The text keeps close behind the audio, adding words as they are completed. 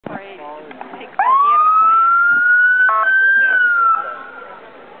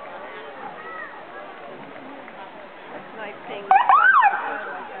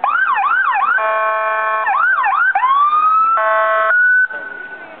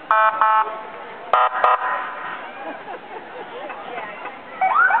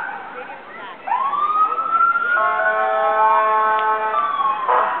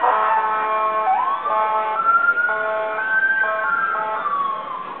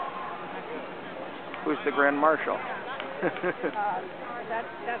Who's the Grand Marshal?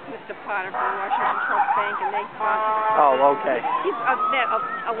 That's Mr. Potter from Washington Trust Bank, and they sponsor. Oh, okay.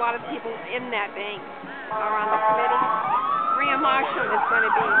 A lot of people in that bank are on the committee. Grand Marshal is going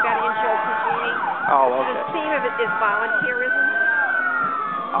to be Betty and Joe Cugini. Oh, okay. The theme of it is volunteerism.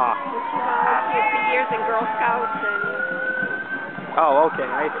 Ah. She volunteered for years in Girl Scouts and. Oh, okay.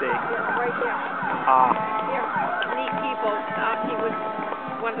 I see. Yeah, right there. Ah. They're neat people. He was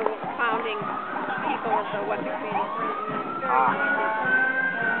one of the founding people of the Westerly. Ah.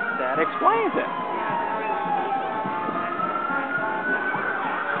 That explains it.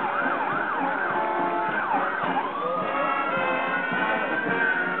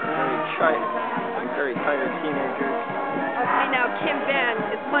 Very tired teenagers. Okay, now Kim Ben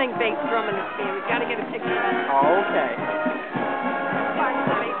is playing bass drum in this band. We've got to get a picture of him. Oh, okay.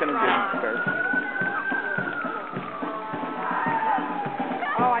 It's going to do first.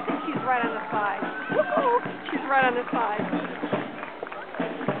 Oh, I think she's right on the side. Woo-hoo! She's right on the side.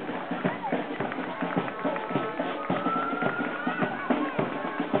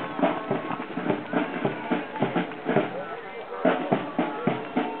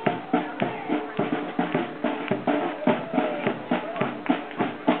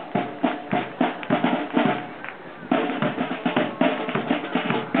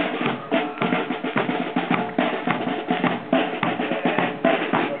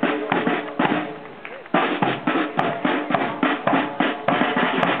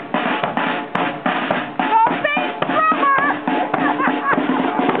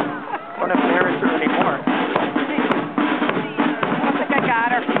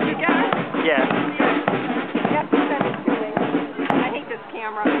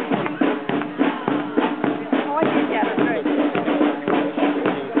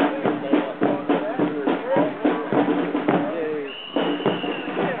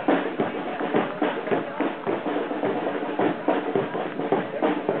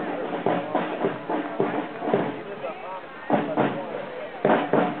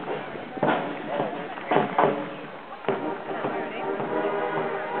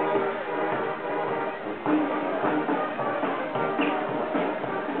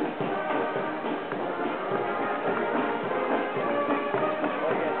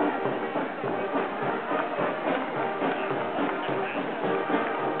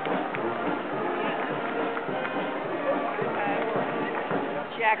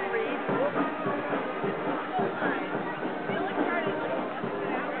 Jack Reed.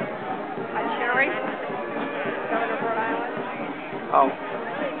 Cherry, Governor of Rhode Island. Oh.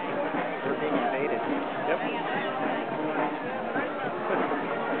 We're being invaded. Yep.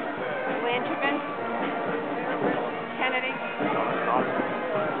 Langevin. Kennedy. Awesome.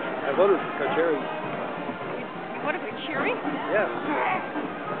 I voted for Cherry. You voted for Cherry? Yes.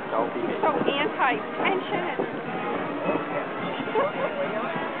 So anti-pension and...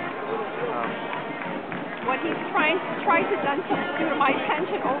 What he's tried to do to my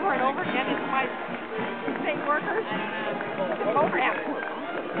pension over and over again is my state workers. Vote after him.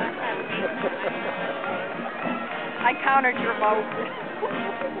 I countered your vote.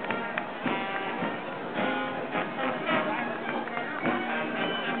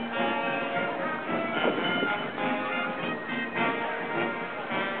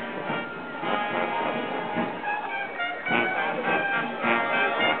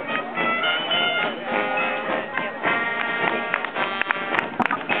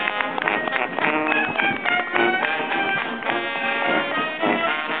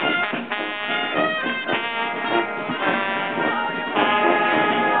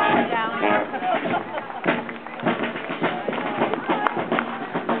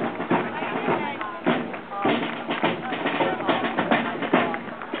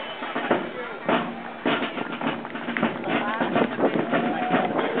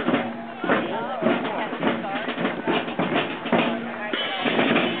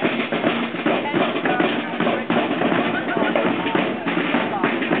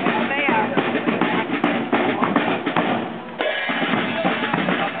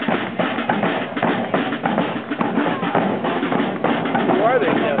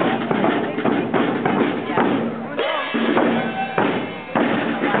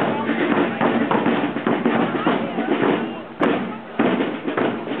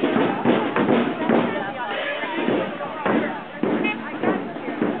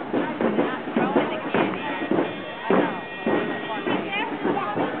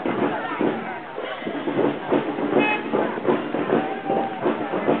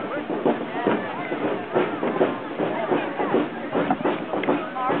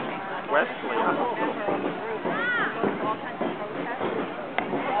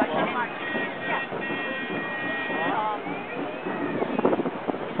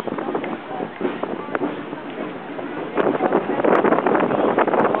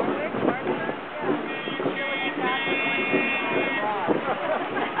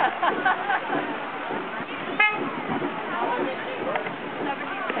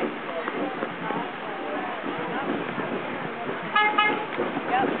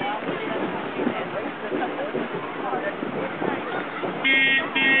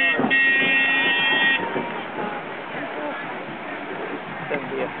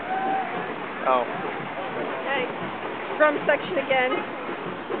 drum section again.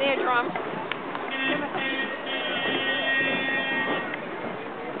 Snare drum.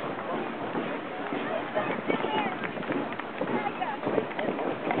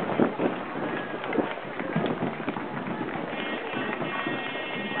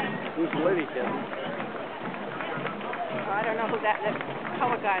 Who's the lady, Kim? I don't know who that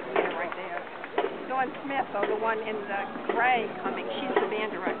color guard leader right there. Dawn Smith, or the one in the gray coming. She's the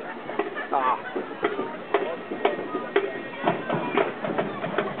band director. Ah.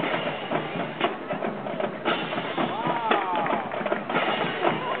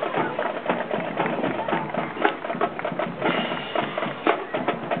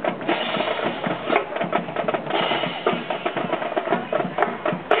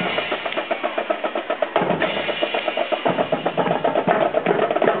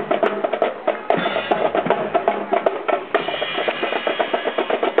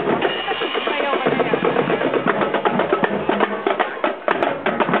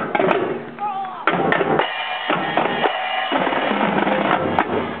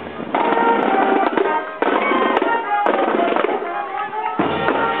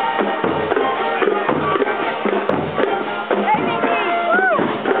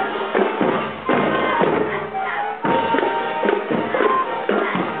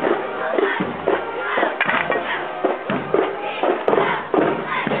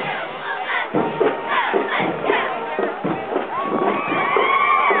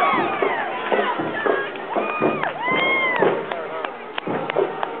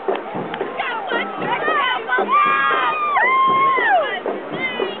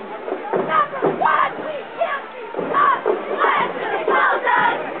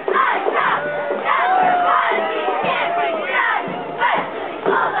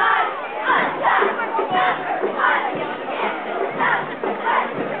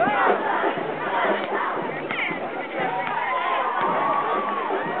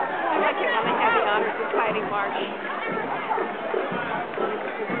 Fighting March,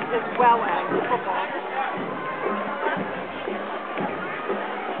 as well as football.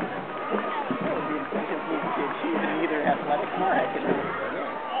 She's neither athletic nor academic.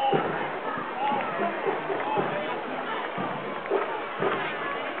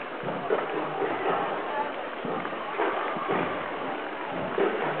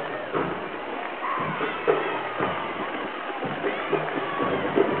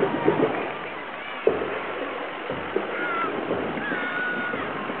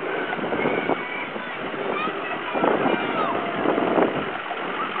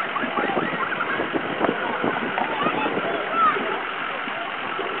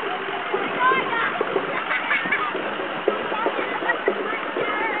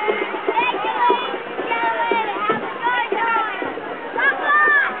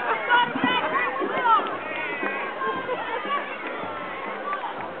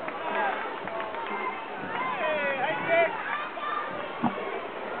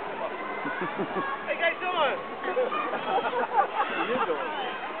 Ha ha ha.